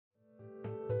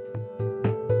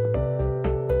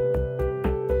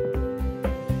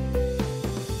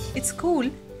It's cool,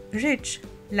 rich,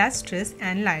 lustrous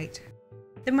and light.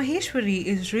 The Maheshwari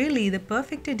is really the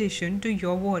perfect addition to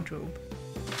your wardrobe.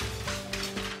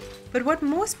 But what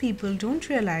most people don't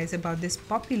realize about this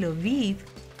popular weave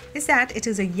is that it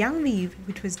is a young weave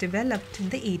which was developed in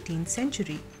the 18th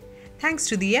century, thanks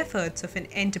to the efforts of an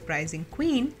enterprising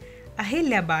queen,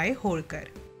 Ahilyabai Holkar.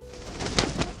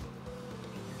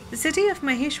 The city of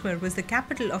Maheshwar was the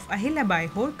capital of Ahilyabai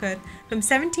Holkar from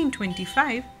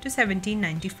 1725 to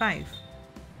 1795.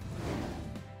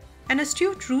 An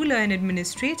astute ruler and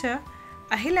administrator,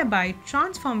 Ahilyabai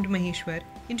transformed Maheshwar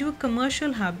into a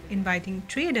commercial hub inviting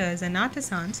traders and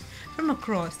artisans from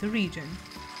across the region.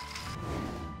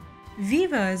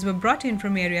 Weavers were brought in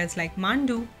from areas like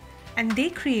Mandu, and they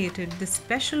created the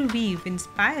special weave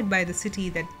inspired by the city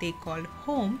that they called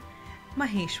home,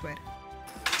 Maheshwar.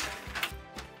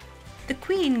 The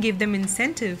queen gave them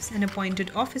incentives and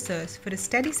appointed officers for a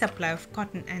steady supply of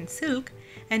cotton and silk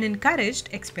and encouraged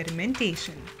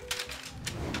experimentation.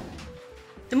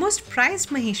 The most prized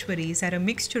Maheshwaris are a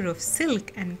mixture of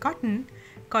silk and cotton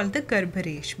called the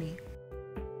Garbhareshmi.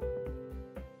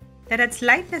 That adds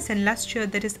lightness and luster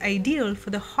that is ideal for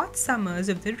the hot summers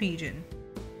of the region.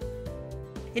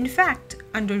 In fact,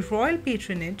 under royal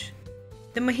patronage,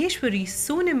 the Maheshwari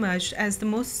soon emerged as the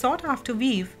most sought-after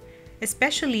weave,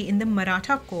 especially in the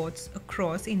Maratha courts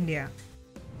across India.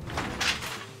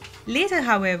 Later,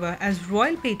 however, as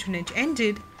royal patronage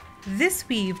ended, this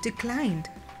weave declined,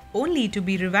 only to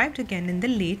be revived again in the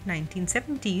late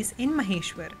 1970s in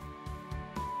Maheshwar.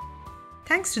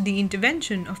 Thanks to the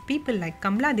intervention of people like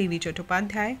Kamla Devi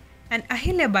Chattopadhyay and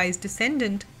Ahilyabai's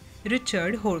descendant,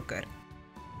 Richard Holkar.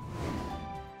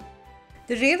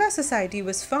 The Reva Society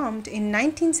was formed in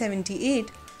 1978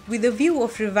 with a view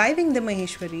of reviving the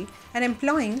Maheshwari and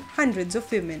employing hundreds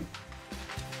of women.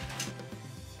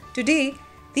 Today,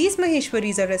 these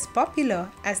Maheshwaris are as popular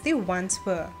as they once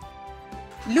were.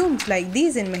 Looms like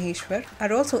these in Maheshwar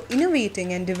are also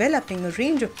innovating and developing a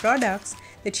range of products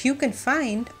that you can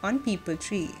find on Peepul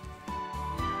tree.